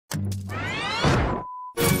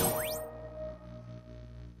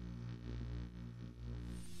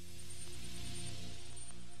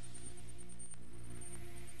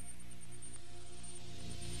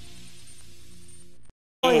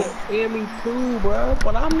And me too, bro.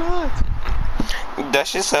 But I'm not.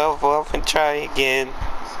 Dust yourself off and try again.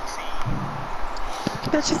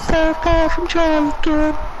 Dust yourself off and try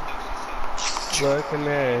again. Looking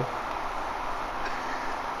at.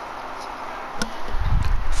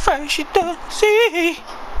 First you don't see.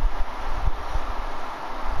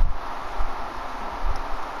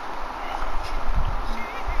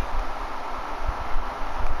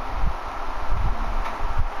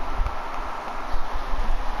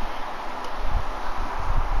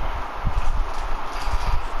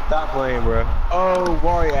 Stop playing, bro. Oh,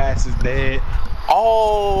 Warrior ass is dead.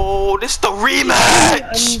 Oh, this the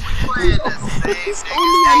rematch. It's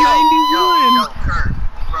only a 91. Yo, Kurt,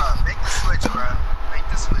 bro, make the switch, bro. Make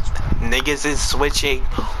the switch, bro. Niggas is switching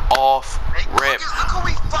off rip. Look who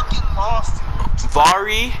we fucking lost to.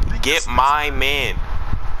 Vari, get my man.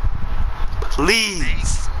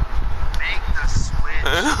 Please. Make the switch,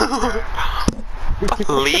 bro.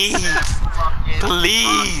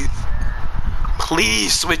 Please.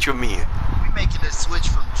 Please switch with me. We making a switch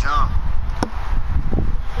from jump.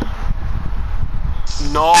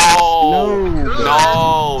 No.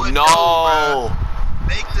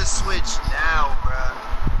 Make the switch now, bro.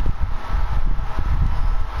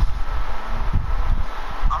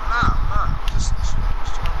 I'm not. Just trying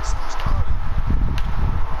to get something started.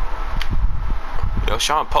 Yo,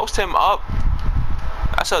 Sean, post him up.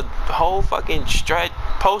 That's a whole fucking stretch.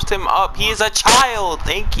 Post him up. He is a child.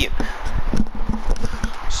 Thank you.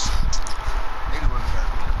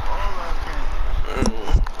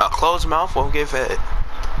 A closed mouth won't get fed.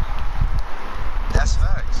 That's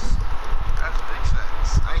facts. That's big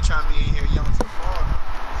facts. I ain't trying to be in here yelling for the ball.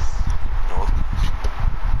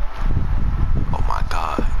 Oh my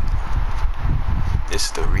god. This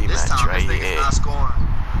is the rematch this time, right this here. not scoring.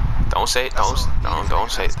 Don't say it. Don't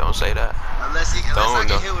say that. Unless I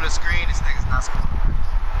get hit with a screen, this nigga's not scoring.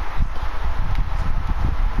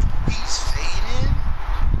 He's fading.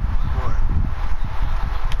 Boy.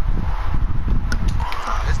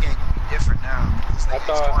 This game can be different now.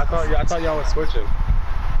 I thought y'all was switching.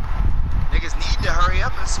 Niggas need to hurry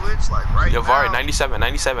up and switch like right Yo, Vari, now. 97.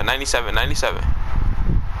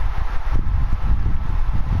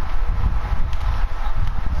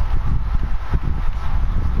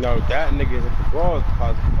 No, that nigga hit the ball is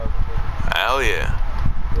positive. Hell yeah.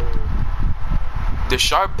 The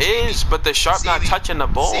sharp is, but the sharp not touching the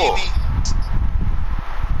ball.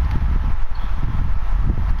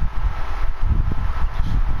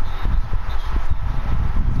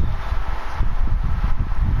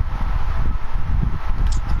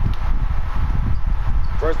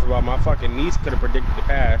 First of all, my fucking niece could have predicted the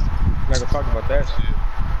pass. I'm not gonna talk about that shit.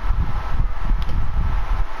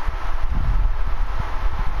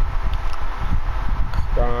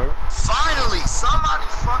 Darn. Finally, somebody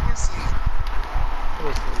fucking see.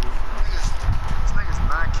 This nigga's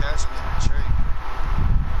not catching me in the trade.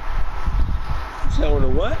 You said on the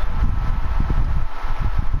what?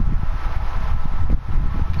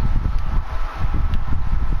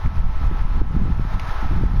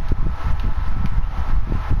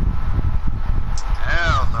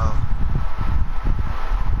 Hell no.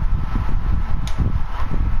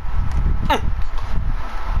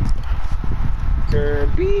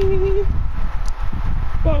 Kirby.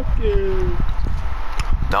 Fuck you.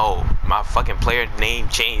 No, my fucking player name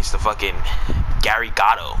changed to fucking Gary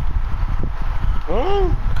Gatto. Huh?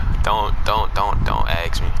 Don't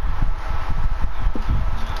ask me.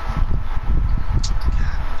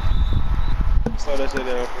 Slow that shit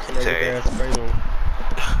down. Somebody get their ass straight on.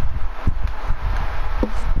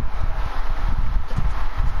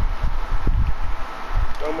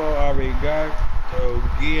 Come on, already got so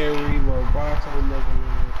Gary Roboto looking.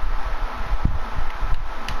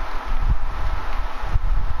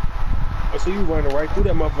 Oh, so you running right through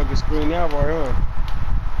that motherfucking screen now, right, huh?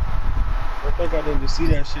 I think I didn't just see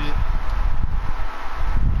that shit.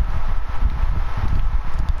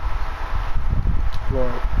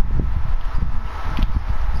 Right.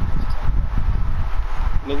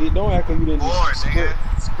 Nigga, don't act like you didn't just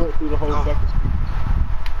sprint through the whole fucking screen.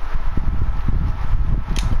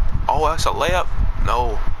 Oh, that's a layup?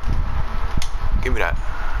 No. Give me that.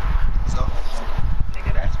 So,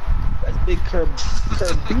 Nigga, that's big curb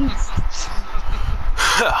beats.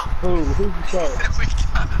 Who's the shark? we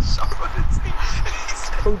got a shark on the team.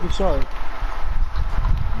 Who's the shark?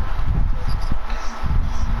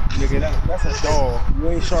 Nigga, that's a dog. You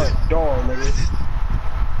ain't shark, dog, nigga.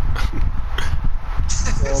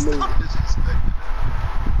 You know what I mean?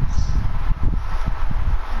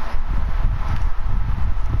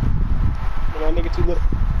 My nigga too little.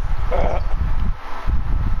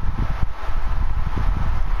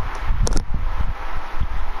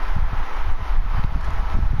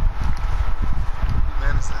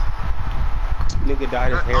 Nigga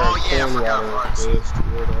dyed his hair Oh like yeah, I corn forgot water. Bars.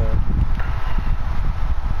 Bitch, weird ass.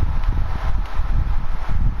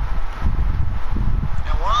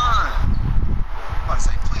 And one. I'm about to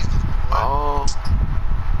say, please do what? Oh.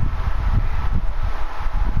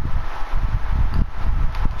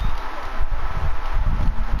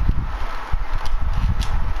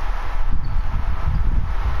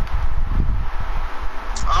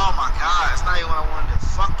 Oh my god, it's not even what I wanted to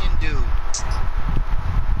fucking do.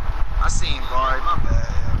 I seen Bard, my bad.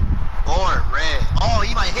 Board, red. Oh,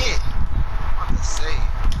 he might hit. I'm about to say.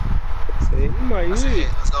 Say, he might That's a hit.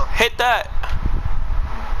 hit. Let's go. Hit that.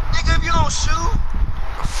 Nigga, if you don't shoot.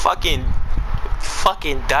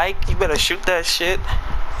 Fucking dyke. You better shoot that shit.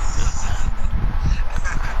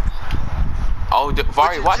 Oh,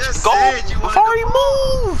 Vari, you watch. just Go. said you wanted Vari, to move.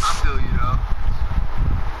 move. I feel you though.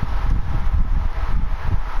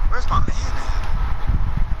 Where's my man at?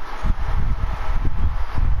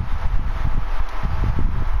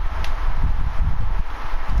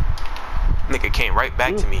 Nigga came right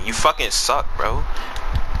back to me. You fucking suck, bro.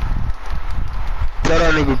 Tell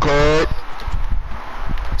that nigga card.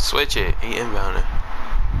 Switch it. He inbounding.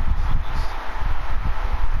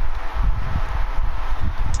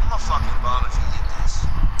 I'm a fucking ball if he get this.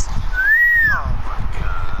 Oh my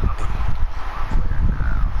god.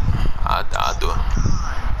 I'll do it.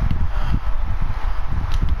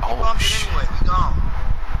 Oh, Oh, shit. shit. Anyway, we gone.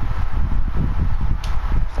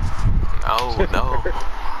 No.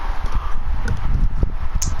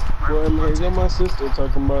 Boy, man, is that my sister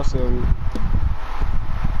talking about some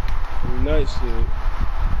nut shit?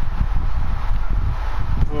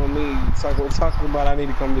 Oh, me talking about I need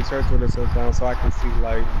to come to church with her sometime so I can see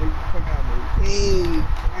like,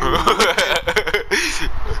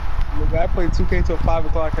 look, I play 2K till 5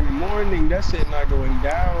 o'clock in the morning. That shit not going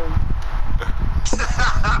down.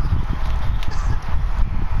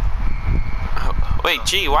 Wait,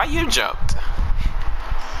 G, why you jumped?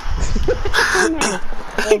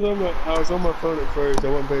 I was on my phone at first. I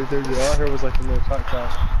wasn't paying attention. All I heard was like a little shot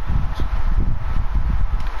clock.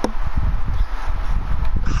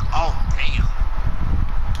 Oh damn.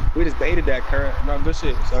 We just baited that current. No, good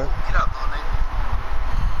shit, son. Get up, little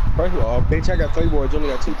nigga. First of all, bitch, I got 3 boards. You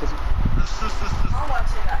only got 2 pussy. How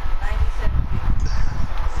much it at?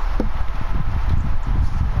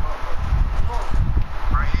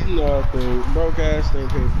 97 Nothing. Broke ass thing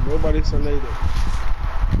paid for nobody Sunday day.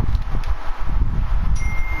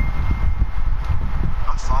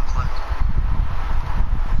 I'm fumbling.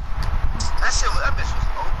 That bitch was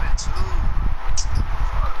open too.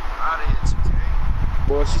 Fuck out of here, 2K.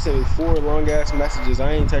 Boy, she sent me 4 long ass messages.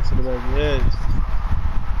 I ain't texting her back yet.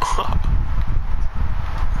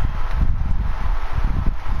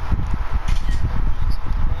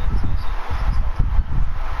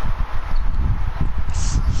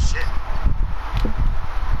 Shit.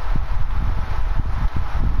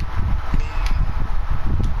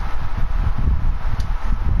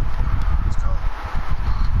 Let's go.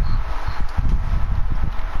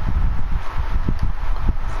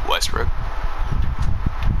 Westbrook.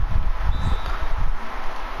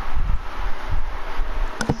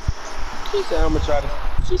 She said I'm gonna try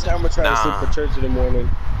to sit for church in the morning.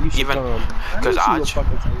 You should Even- come. Cause I knew she would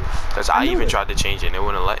fucking tell you. Cause I I knew even it. tried to change it and it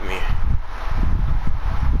wouldn't let me.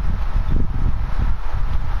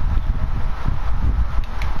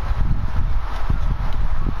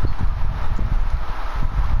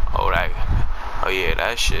 Oh yeah,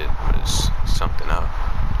 that shit was something else.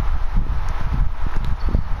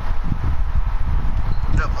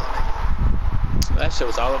 Get up, little nigga. That shit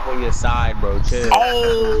was all up on your side, bro. Chill.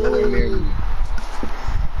 Oh! Nowhere near you.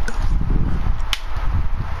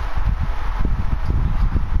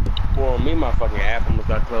 Boy, me and my fucking app almost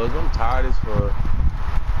got closed. I'm tired as fuck.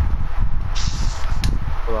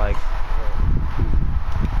 Like,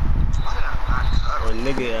 a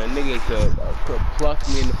nigga could pluck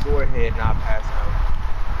me in the forehead and I'll pass out.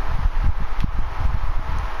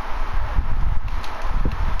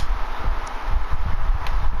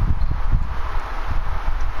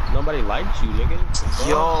 Nobody likes you, nigga.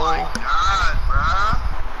 Yo. Oh my god, bruh.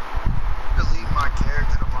 Delete my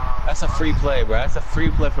character tomorrow. That's a free play, bro. That's a free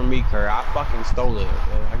play from me, Kerr. I fucking stole it.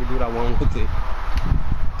 Okay? I can do what I want with it.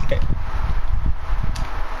 Okay.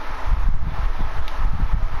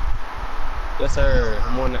 Yes, sir.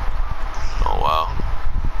 I'm on that. Oh wow.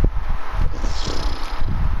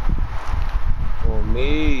 On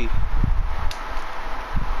me.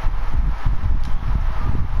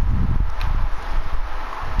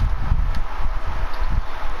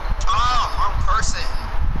 Oh, wrong person.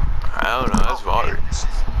 I don't know. That's Vari.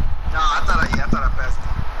 Nah, I thought I passed it.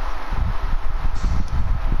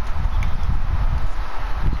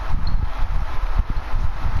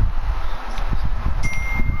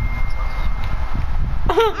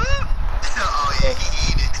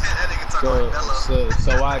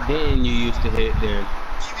 why didn't you used to hit then?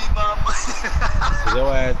 Give me my money. 'Cause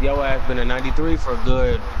your ass been a 93 for a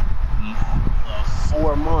good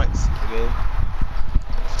 4 months, nigga.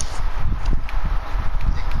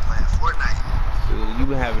 Nigga playing Fortnite. Dude, you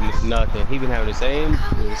been having this nothing. He been having the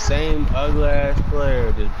same ugly ass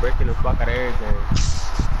player, just breaking the fuck out of everything.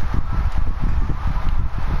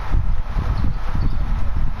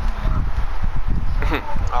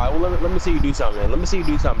 Alright, well let me see you do something then. Let me see you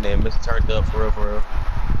do something then, Mr. Turned Up, for real, for real.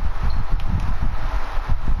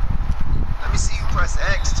 Let me see you press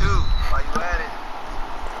X too while you at it.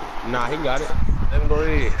 Nah, he got it. Let him go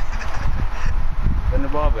ahead. Send the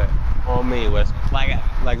ball back. On me, Wes. Like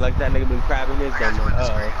that nigga been crabbing his I got you with the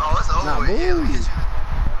screen. Oh, it's over Nah, with. Yeah, let me hit you. Let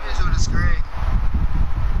me hit you with the screen.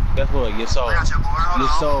 Guess what? Your soul. I got your board. Hold Your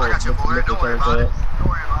on. soul, I got your board. Mr. Don't worry Turned about it. Up. Don't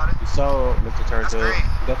worry about it. Your soul, Mr. Turned That's Up. great.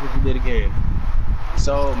 Guess what you did again? Your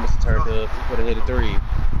soul, Mr. Turned Up. You could have hit a 3. 2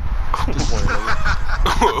 point, nigga.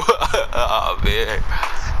 Oh man.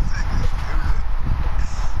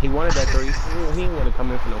 He wanted that 3. He didn't want to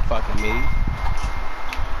come in for no fucking me.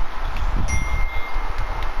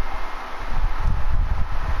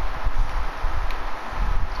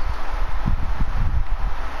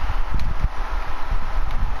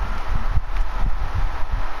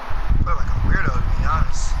 Feel like a weirdo, to be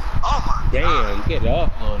honest. Oh my god. Damn, get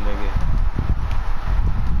up, little nigga.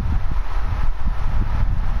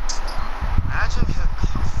 Imagine him.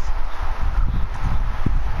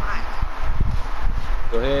 Right.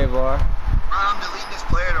 Go ahead, Var. Bro, I'm deleting this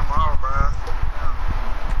player tomorrow, bro. Yeah.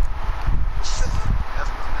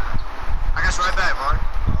 Definitely not. I got you right back, Mark.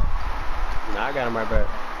 Nah, I got him right back.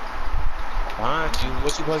 Behind you, what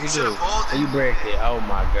you supposed to do? should've folded. Oh, you break it. Oh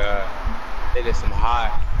my god. Nigga, some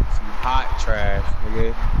hot trash,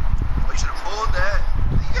 nigga. Oh, you should have pulled that.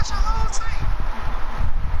 You got your whole team.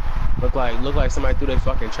 Look like somebody threw their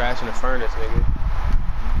fucking trash in the furnace, nigga.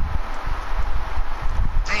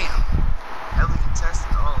 Damn. Heavily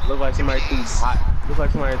contested. Oh. Look like somebody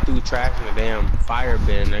threw trash in the damn fire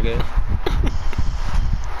bin, nigga.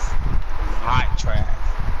 Hot trash.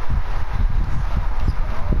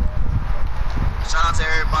 Shout out to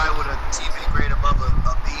everybody with a teammate grade above a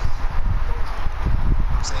B. You know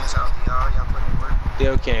what I'm saying? Shout out to y'all. Y'all putting in work.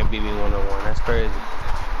 Still can't beat me 1-on-1. That's crazy.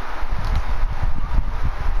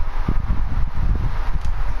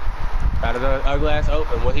 Got his ugly ass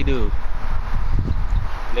open. What he do?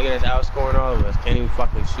 Nigga that's outscoring all of us. Can't even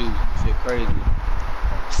fucking shoot. Shit crazy.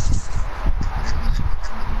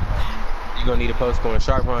 You gonna need a post scoring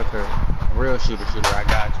sharp hunter. A real shooter. I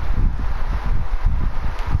got you.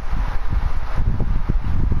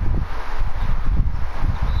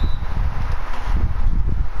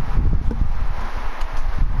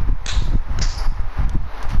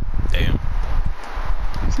 Damn.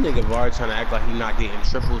 This nigga Var trying to act like he not getting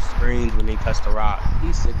triple screens when he cuts the rock.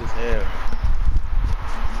 He's sick as hell.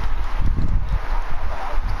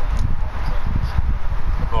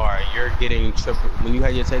 Var, you're getting triple. When you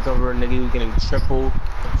had your takeover, nigga, you were getting triple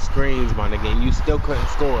screens, my nigga, and you still couldn't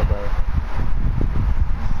score, bro.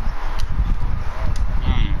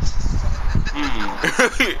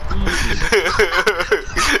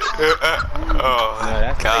 Oh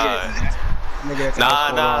That's god. Nigga that's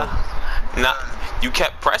Nah. outscoring. You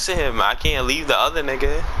kept pressing him. I can't leave the other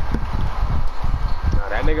nigga. Nah,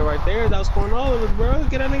 that nigga right there is outscoring all of us, bro.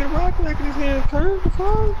 Get that nigga the rock back in his hand. Curve the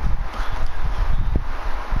fuck.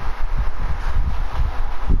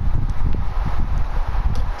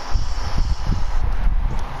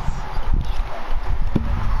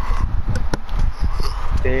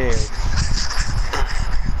 Damn.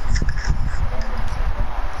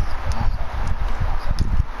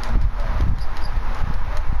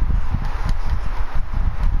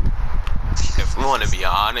 If we want to be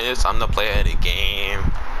honest, I'm the player of the game.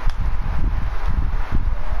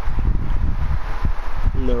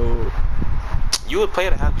 No. You would play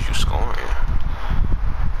the how you scoring.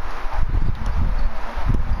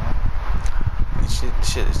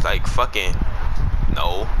 Shit is like fucking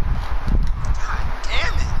no. God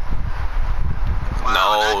damn it. Wow,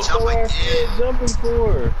 No. that jump What again. jumping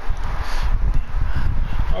for?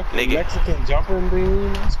 Okay, Nigga. Mexican jumping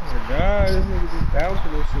bean. I swear to God, this nigga just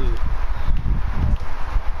bouncing this shit.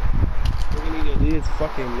 Nigga need to leave his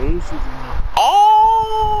fucking laces in.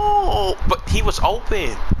 Oh, but he was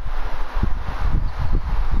open.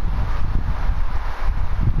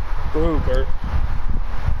 For who, Kurt?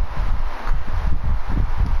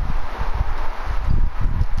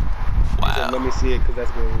 He said, Wow. let me see it, cause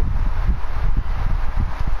that's green.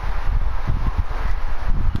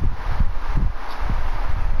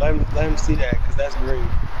 Let him see that, cause that's green.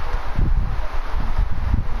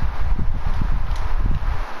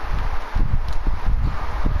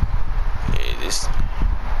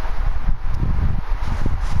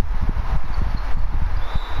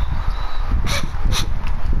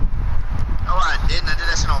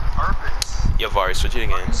 Alright, switch it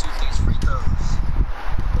again. Shoot these free throws.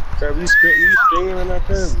 Kirby, you streaming right now,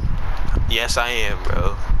 Kirby? Yes, I am,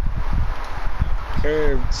 bro.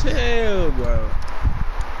 Kirby, chill, bro.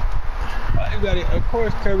 Everybody, of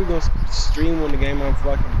course, Kirby gonna stream on the game I'm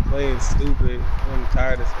fucking playing. Stupid. I'm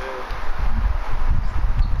tired as hell.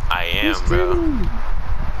 I am, bro.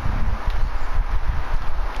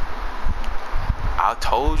 I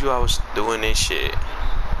told you I was doing this shit.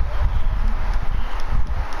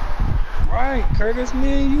 Right, Curtis,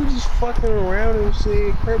 man, you just fucking around and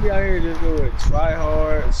shit. Kirby out here just doing try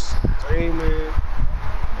hard, streaming.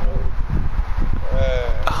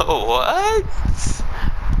 Oh, what?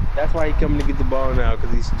 That's why he coming to get the ball now,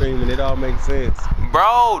 because he's streaming. It all makes sense.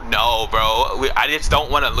 Bro, no, bro. I just don't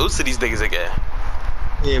want to lose to these niggas again.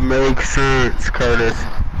 It makes sense, Curtis.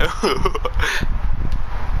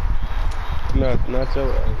 No, not so.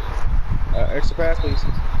 Extra pass, please.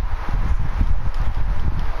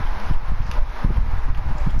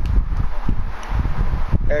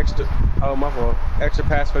 Extra. Oh, my fault. Extra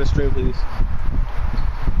pass for the stream, please.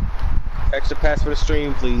 Extra pass for the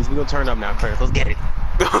stream, please. We gonna turn up now, Curtis. Let's get it.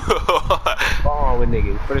 Ball on with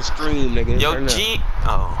niggas. For the stream, nigga. Yo, turn G. up.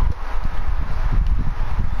 Oh.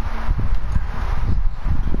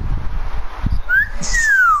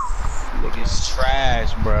 Niggas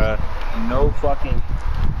trash, bruh.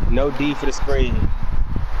 No D for the screen.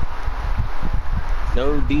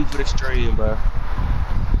 No D for the stream, bruh.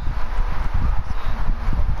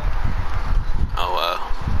 Oh, wow.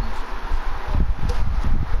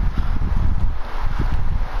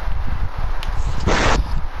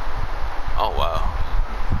 Oh, wow.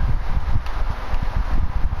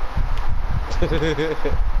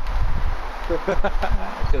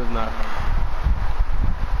 It was not.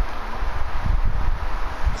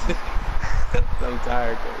 I'm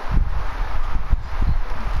tired,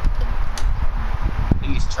 dude.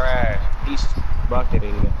 He's trash. He's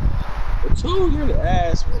bucketing it. But two, you're the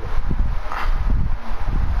ass, man.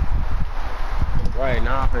 Right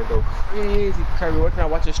now, I'm gonna go crazy. Kirby, where can I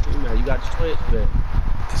watch your stream now? You got Twitch, but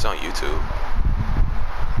It's on YouTube.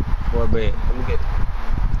 for a bit. Let me get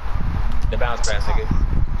the bounce pass, nigga.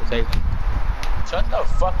 Safety. Shut the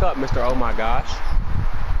fuck up, Mr. Oh my gosh.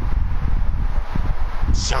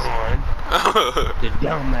 Sean, the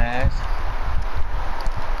dumbass.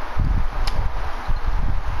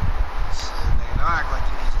 Shit, nigga, don't act like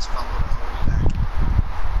you need just fumble the whole back.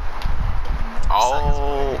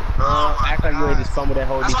 Oh. Act like you ain't just fumble that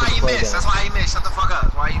whole That's why defensive you play missed. down. That's why you missed. Shut the fuck up.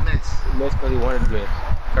 That's why you missed. He missed because he wanted to miss.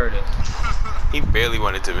 Curtis. He barely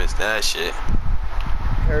wanted to miss that shit.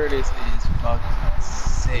 Curtis is fucking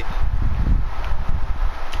sick.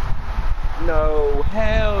 No,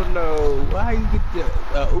 hell no. Why you get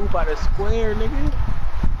the oop out of square, nigga?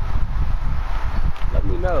 Let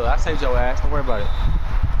me know. I saved your ass. Don't worry about it.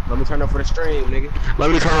 Let me turn up for the stream, nigga. Let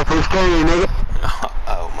me turn up for the stream, nigga.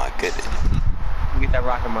 Oh my goodness. Let me get that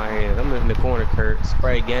rock in my hands. I'm in the corner, Kurt.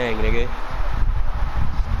 Spray gang, nigga.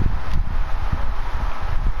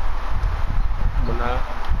 Come on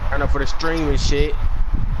now. Turn up for the stream and shit.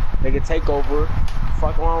 Nigga, take over.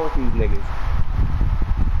 Fuck wrong with these niggas.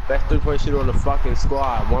 Best 3-point shooter on the fucking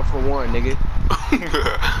squad. 1 for 1, nigga.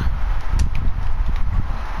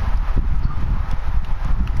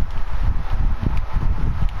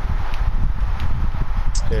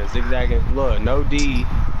 Yeah, zigzagging. Look, no D.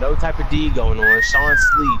 No type of D going on. Sean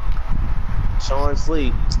sleep. Sean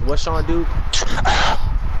sleep. What Sean do?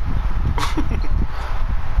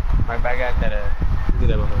 Right back at that ass. Look at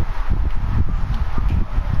that one.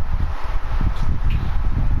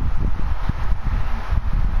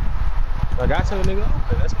 I got to a nigga.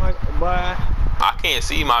 Okay, that's my boy. I can't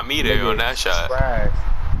see my meter Nigga, on that shot. trash.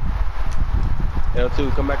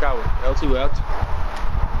 L2, come back out with it. L2, L2.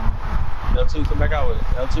 L2, come back out with it.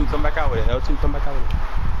 L2, come back out with it. L2, come back out with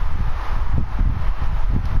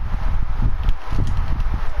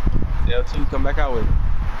it. L2, come back out with it.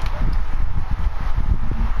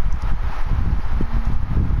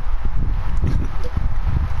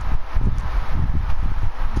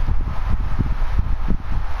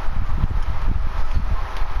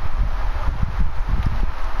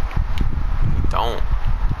 Don't.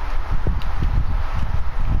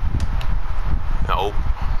 Nope.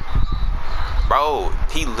 Bro,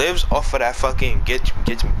 he lives off of that fucking get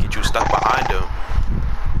you stuck behind him.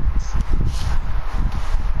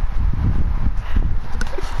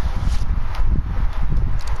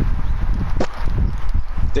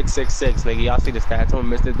 Six, 666, nigga. Y'all see the stats? Someone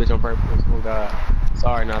missed this bitch on purpose. Oh god.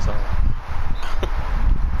 Sorry, not sorry.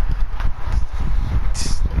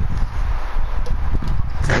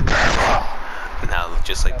 Now,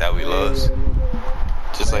 just like that, we lost.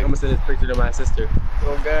 Just looks like. I'm gonna send this picture to my sister.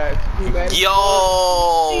 Oh God. She mad as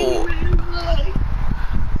Yo.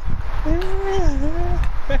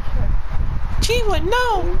 fuck. She would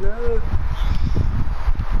know. Oh God.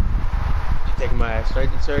 She taking my ass straight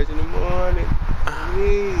to church in the morning.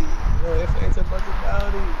 Hey, yo, if ain't so much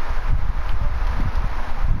about it.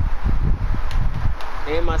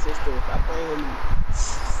 And my sister, stop playing with me.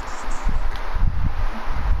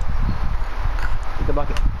 Get the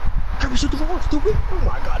bucket. Kirby, shoot the ball, stupid. Oh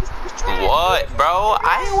my God, this is trash. What, bro?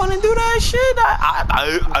 I didn't want to do that shit.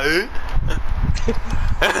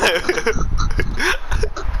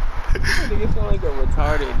 Nigga sound like a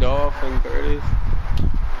retarded dolphin, Curtis.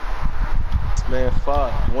 Man,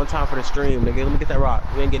 fuck. One time for the stream, nigga. Let me get that rock.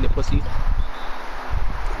 You ain't getting it, pussy.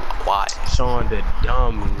 Why? Sean the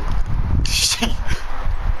dummy.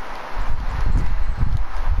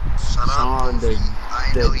 Sean the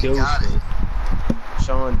doofus.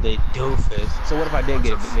 Sean the doofus. So what if I didn't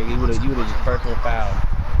get it, nigga? You would've just personal fouled.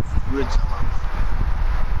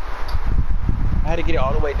 I had to get it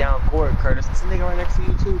all the way down court, Curtis. There's a nigga right next to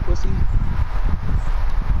you too, pussy.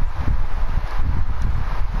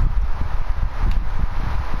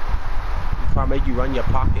 Try to make you run your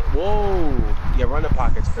pocket. Whoa! Yeah, run the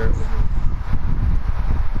pockets, Kurt.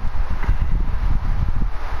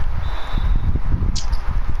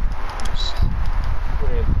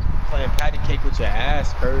 Playing patty cake with your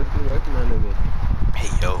ass, Kurt. Get away from that nigga. Hey,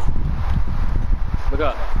 yo. Look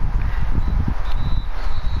up.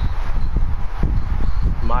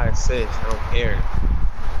 My assist. I don't care.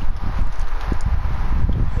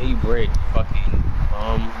 Hey, break. Fucking.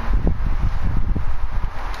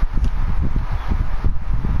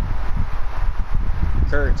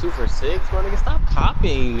 Kurt, 2 for 6, my nigga. Stop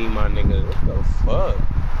copying me, my nigga. What the fuck?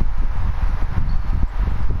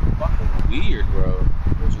 Fucking weird, bro.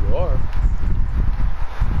 What you are?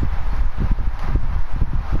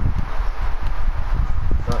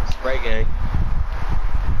 Spray gang.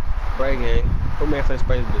 Spray gang. Who man for the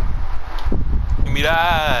spray this? Give me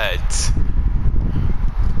that.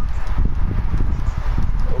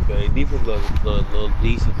 Okay, defense looks little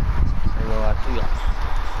decent. I ain't gonna lie to y'all.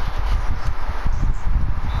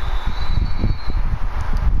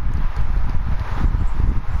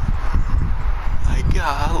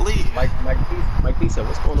 Golly. Mike P said,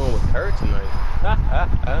 what's going on with Kurt tonight? I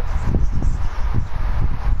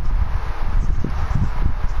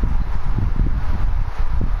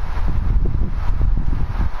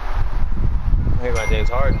hear my James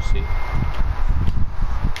Harden shit.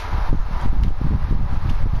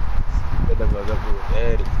 That doesn't look up with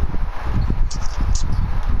attitude.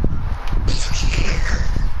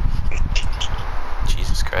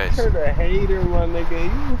 Jesus Christ. Kurt a hater, my nigga.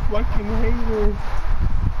 You a fucking hater.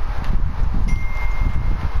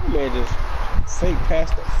 Man, just fake pass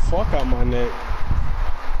the fuck out my neck.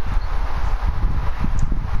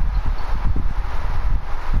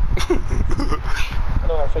 I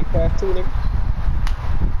know how to fake pass too, nigga.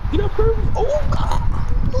 Get up, Kirby. Oh, God.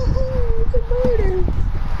 It's a murder.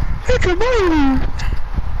 It's a murder.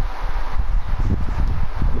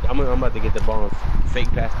 I'm about to get the ball and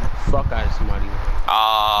fake pass the fuck out of somebody.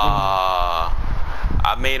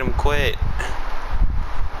 I made him quit.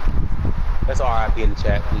 That's RIP in the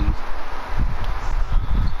chat, please.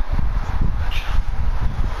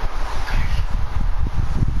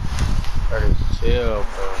 Curtis, chill,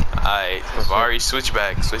 bro. Alright, Vari, switch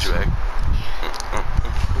back. I'm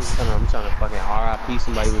trying to fucking RIP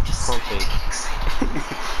somebody with your pump fake.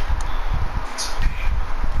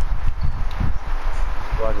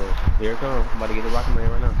 Here it comes. I'm about to get the rocket man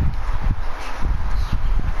right now.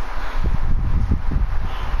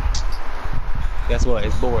 Guess what?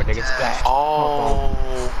 It's bored. Nigga, it's back. Oh.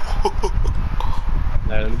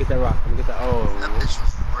 Let me get that rock. Let me get that. Oh. That bitch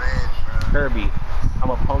was red, bro. Kirby. I'm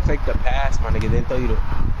a pump fake the pass, my nigga. Then throw you the.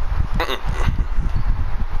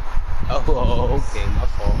 Oh, okay. My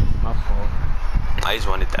fault. I just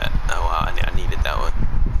wanted that. Oh, wow. I needed that one.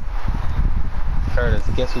 Curtis,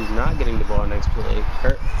 guess who's not getting the ball next play?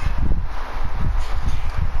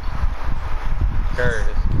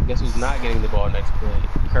 Curtis, guess who's not getting the ball next play?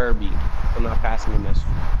 Kirby. I'm not passing him this.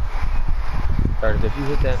 Curtis, if you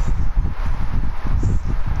hit that.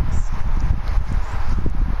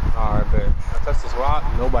 Alright, but I touch this rock,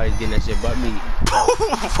 nobody's getting that shit but me.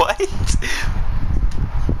 What?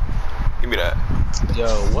 Give me that. Yo,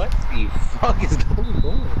 what the fuck is going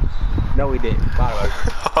on? No, we didn't.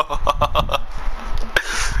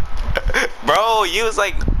 Bro, you was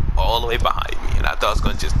like all the way behind me, and I thought I was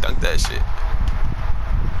gonna just dunk that shit.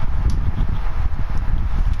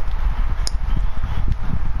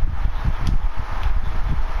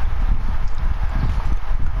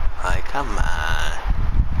 Like, come on.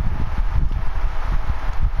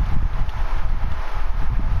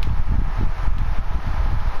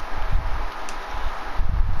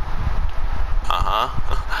 huh?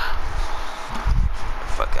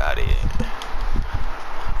 Fuck out of here.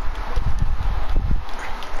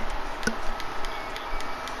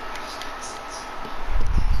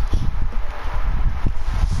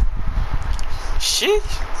 Shit.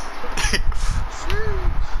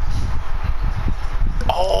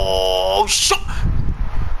 Oh, shit.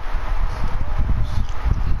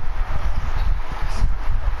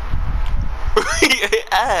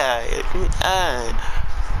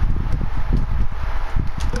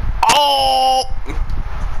 Oh.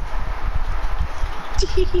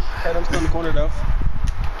 Hey, I'm still in the corner though.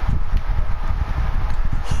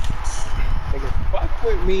 Nigga, fuck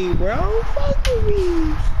with me, bro. Fuck with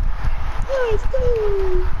me. Let's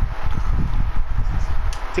go.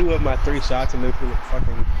 2 of my 3 shots and then for the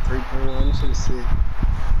fucking 3-point line. This shit is sick.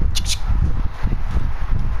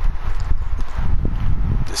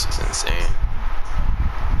 This is insane.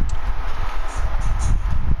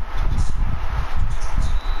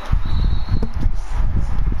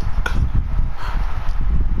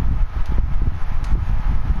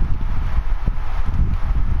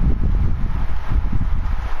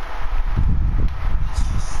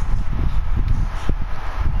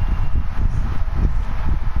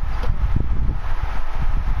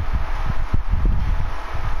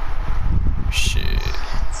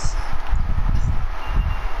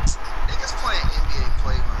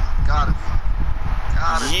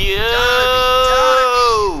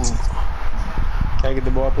 Can I get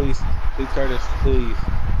the ball, please? Please, Curtis, please.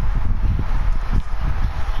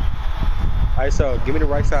 Alright, so give me the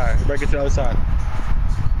right side. Everybody get to the other side.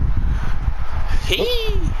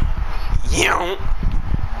 Hey. Yeah.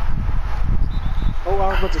 Oh, I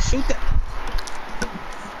was about to shoot that.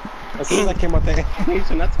 As soon as I came out that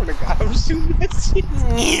animation, that's when the guy was shooting that shit.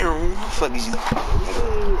 Fuck is you?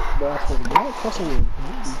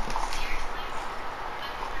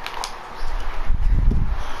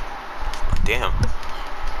 Damn.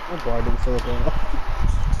 My bar didn't fill up at all.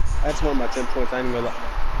 That's one of my 10 points. I ain't even gonna lie.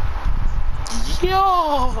 Yo.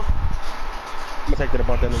 I'm gonna take that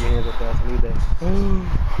about that in my hands up there. I need that.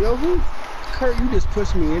 Yo, who? Kurt, you just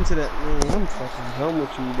pushed me into that. Man, I'm fucking done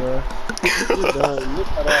with you, bro. You're done. Look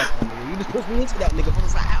at that, nigga. You just pushed me into that nigga for the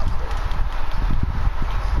foul.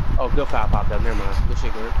 Oh, good foul popped up. Never mind. Good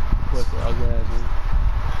shit, Kurt. What's the ugly ass, man?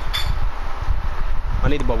 I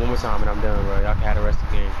need the ball one more time and I'm done, bro. Y'all can have the rest of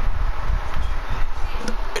the game.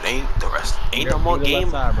 It ain't the rest. Ain't no more game.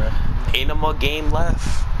 Side, bro. Ain't no more game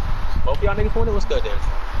left. Both of y'all niggas pointed. What's good then?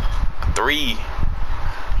 3.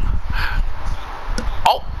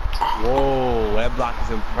 Oh. Whoa, that block is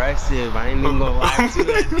impressive. I ain't even gonna lie to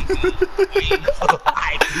that nigga.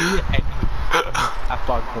 I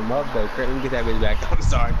fucked him up though. Kurt, let me get that bitch back. I'm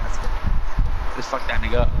sorry. Just fuck that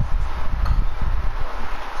nigga up.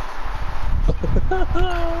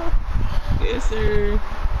 Yes, sir.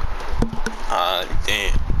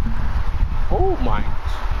 Damn. Oh my.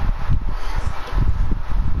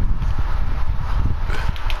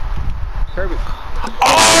 Kirby.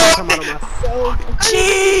 Oh, come out of myself.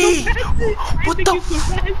 gee. What the f?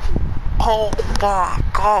 Oh my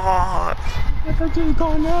god. I thought you was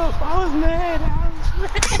going up. I was mad.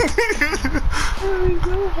 Kirby,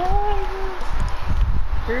 so hard.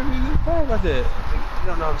 Kirby, you fast like that. You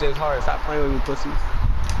don't know I'm James Harden. Stop playing with me, pussies.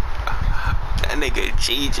 That nigga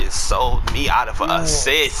G just sold me out of an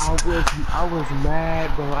assist. I was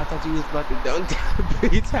mad, bro. I thought you was about to dunk that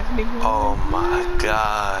bitch. Oh my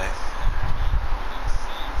god.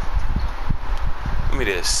 Give me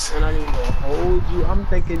this. And I didn't even hold you. I'm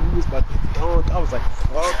thinking you was about to dunk. I was like,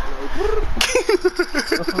 fuck.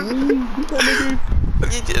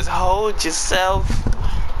 You just hold yourself.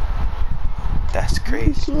 That's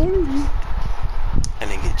crazy. That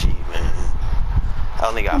nigga G, man. I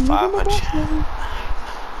only got 500.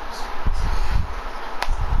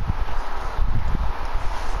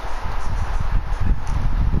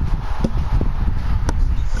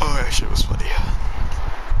 Oh, that shit was funny.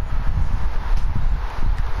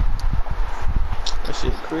 That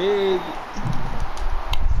shit crazy.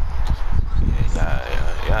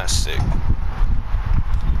 Yeah, sick.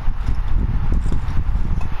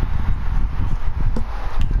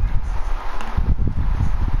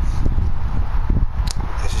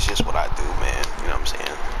 This is just what I do, man. You know what I'm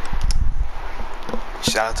saying?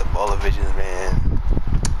 Shout out to Baller Visions, man.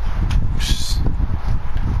 Just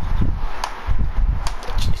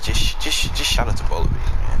shout out to Baller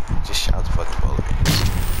Visions, man. Just shout out to fucking Baller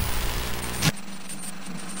Visions.